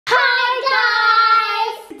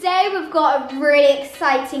today we've got a really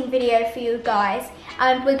exciting video for you guys,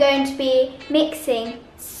 and we're going to be mixing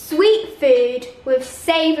sweet food with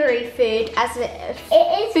savoury food as a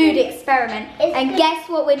food experiment. And guess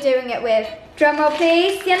what we're doing it with? Drum roll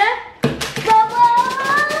please, Sienna.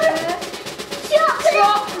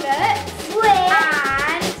 Chocolate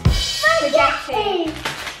and spaghetti.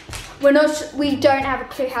 We don't have a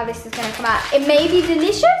clue how this is going to come out. It may be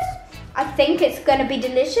delicious. I think it's going to be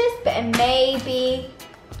delicious, but it may be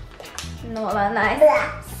not that nice.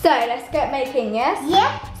 So let's get making, yes?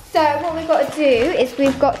 Yeah. So what we've got to do is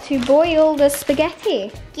we've got to boil the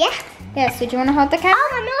spaghetti. Yeah. Yeah, so do you want to hold the camera?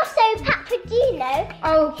 Oh, and also Papadino.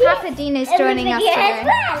 Oh, Papadino's joining us today.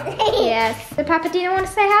 Well. Yes. So Papadino want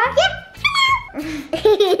to say hi?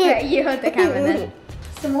 Yeah. Right, you hold the camera then.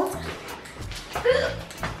 Some more.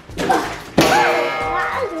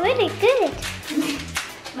 That was really good.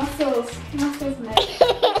 Muscles mate.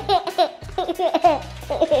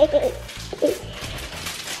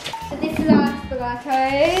 So this is our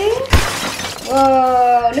spaghetti.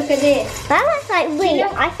 Whoa, look at this. That looks like weird.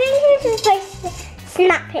 I think we're supposed to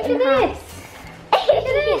snap it in half. Look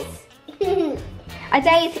at this. I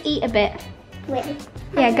dare you to eat a bit. Really?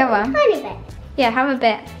 Yeah, go on. Tiny bit. Yeah, have a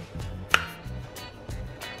bit.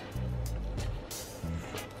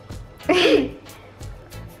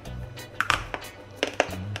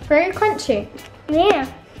 Very crunchy. Yeah.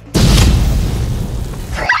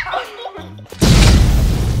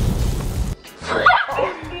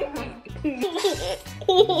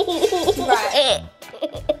 Right.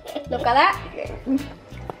 Look at that.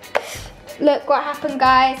 Look what happened,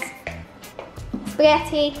 guys.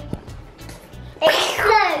 Spaghetti.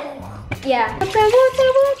 Explode. Yeah.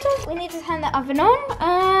 Water. We need to turn the oven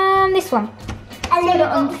on. This one. And then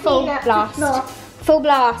on full blast. Full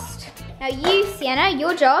blast. Now you, Sienna,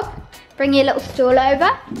 your job. Bring your little stool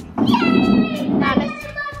over. Yay! Now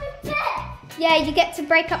yeah, you get to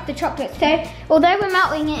break up the chocolate. So, although we're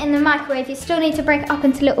melting it in the microwave, you still need to break it up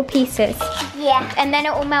into little pieces. Yeah. And then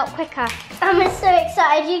it will melt quicker. I'm so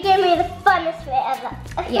excited. You gave me the funnest bit ever.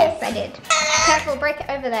 Yes, I did. Careful, break it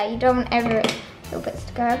over there. You don't want little bits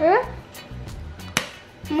to go everywhere.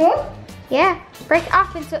 More? Yeah. Break it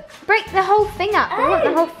up into, break the whole thing up. We want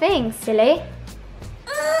the whole thing, silly.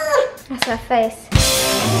 That's her face.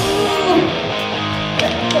 Do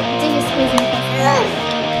your squeezing face.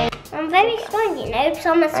 I'm very strong, you know, because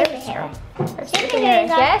I'm a superhero. Superhero.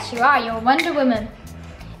 Yes, you are. You're Wonder Woman.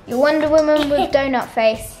 You're Wonder Woman with donut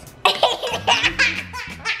face.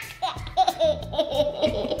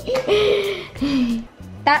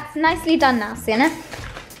 That's nicely done now, Sienna.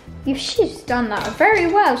 She's done that very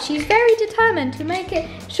well. She's very determined to make it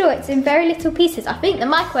sure it's in very little pieces. I think the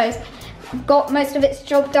microwave's got most of its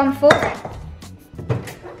job done for it.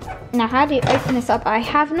 Now, how do you open this up? I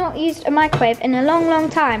have not used a microwave in a long, long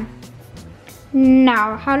time.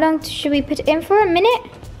 Now, how long should we put it in for? A minute?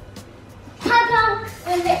 How long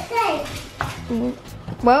does it say?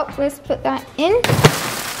 Well, let's put that in.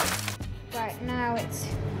 Right, now it's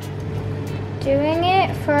doing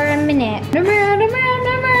it for a minute.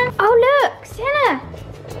 Oh look, Sienna!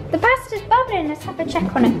 The pasta's bubbling. Let's have a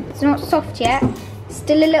check on it. It's not soft yet.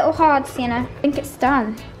 Still a little hard, Sienna. I think it's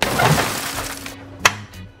done.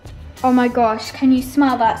 Oh my gosh, can you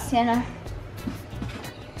smell that, Sienna?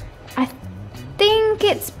 I think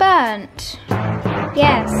it's burnt.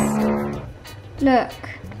 Yes. Look.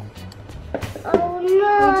 Oh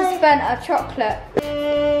no. We just burnt our chocolate.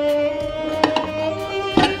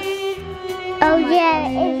 Oh yeah,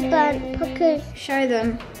 it's burnt because... Show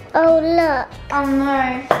them. Oh look. Oh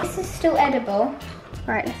no. This is still edible.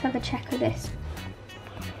 Right, let's have a check of this.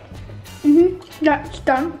 That's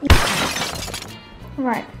done.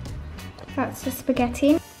 Right. That's the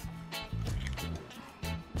spaghetti.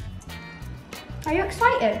 Are you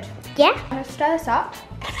excited? Yeah. I'm gonna stir this up.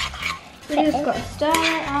 We've just got to stir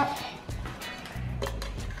it up.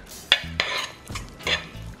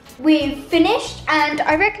 We've finished, and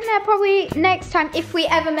I reckon that probably next time, if we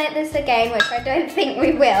ever make this again, which I don't think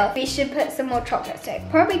we will, we should put some more chocolate. So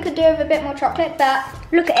probably could do with a bit more chocolate, but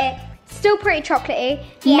look at it. Still pretty chocolatey.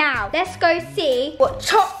 Yeah. Now, let's go see what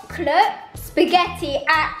chocolate spaghetti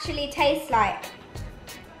actually tastes like.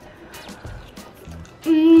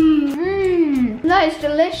 That is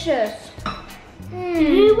delicious.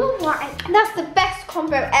 You were right. That's the best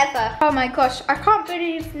combo ever. Oh my gosh, I can't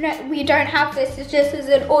believe we don't have this. It's just as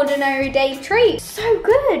an ordinary day treat. So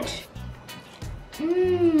good.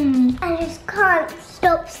 I just can't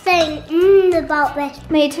stop saying about this.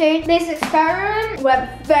 Me too. This experiment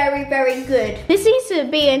went very, very good. This needs to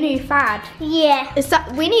be a new fad. Yeah.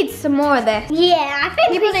 We need some more of this. Yeah, I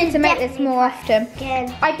think People need to make this more often.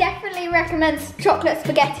 Good. I definitely recommend chocolate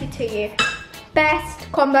spaghetti to you.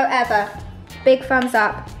 Best combo ever. Big thumbs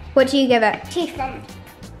up. What do you give it? 2 thumbs.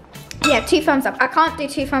 Yeah, 2 thumbs up. I can't do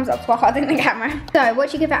 2 thumbs up while holding the camera. So, what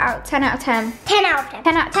do you give it out? 10 out of 10? 10 out of 10.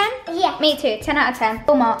 10 out of 10? Yeah. Me too. 10 out of 10.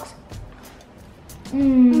 Full marks.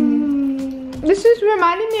 This is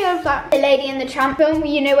reminding me of that The Lady and the Tramp film.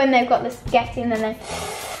 You know when they've got the spaghetti and then they...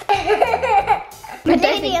 The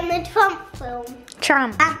Lady and the Trump film.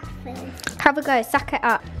 Tramp. Film. Have a go. Suck it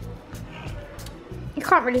up. You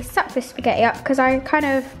can't really suck this spaghetti up because I kind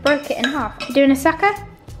of broke it in half. You doing a sucker?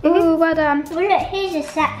 Ooh, well done. Well, look, here's a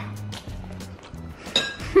sack.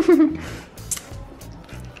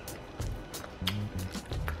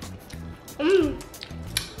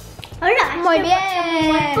 Muy bien.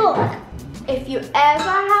 If you ever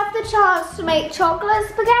have the chance to make chocolate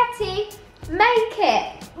spaghetti, make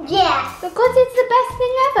it. Yeah. Because it's the best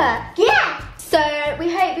thing ever. Yeah. So, we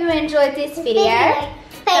hope you enjoyed this video.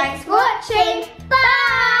 Thanks for watching.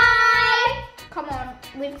 Bye. Come on,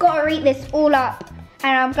 we've got to eat this all up,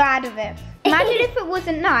 and I'm glad of it. Imagine if it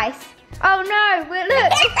wasn't nice. Oh no,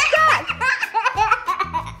 look.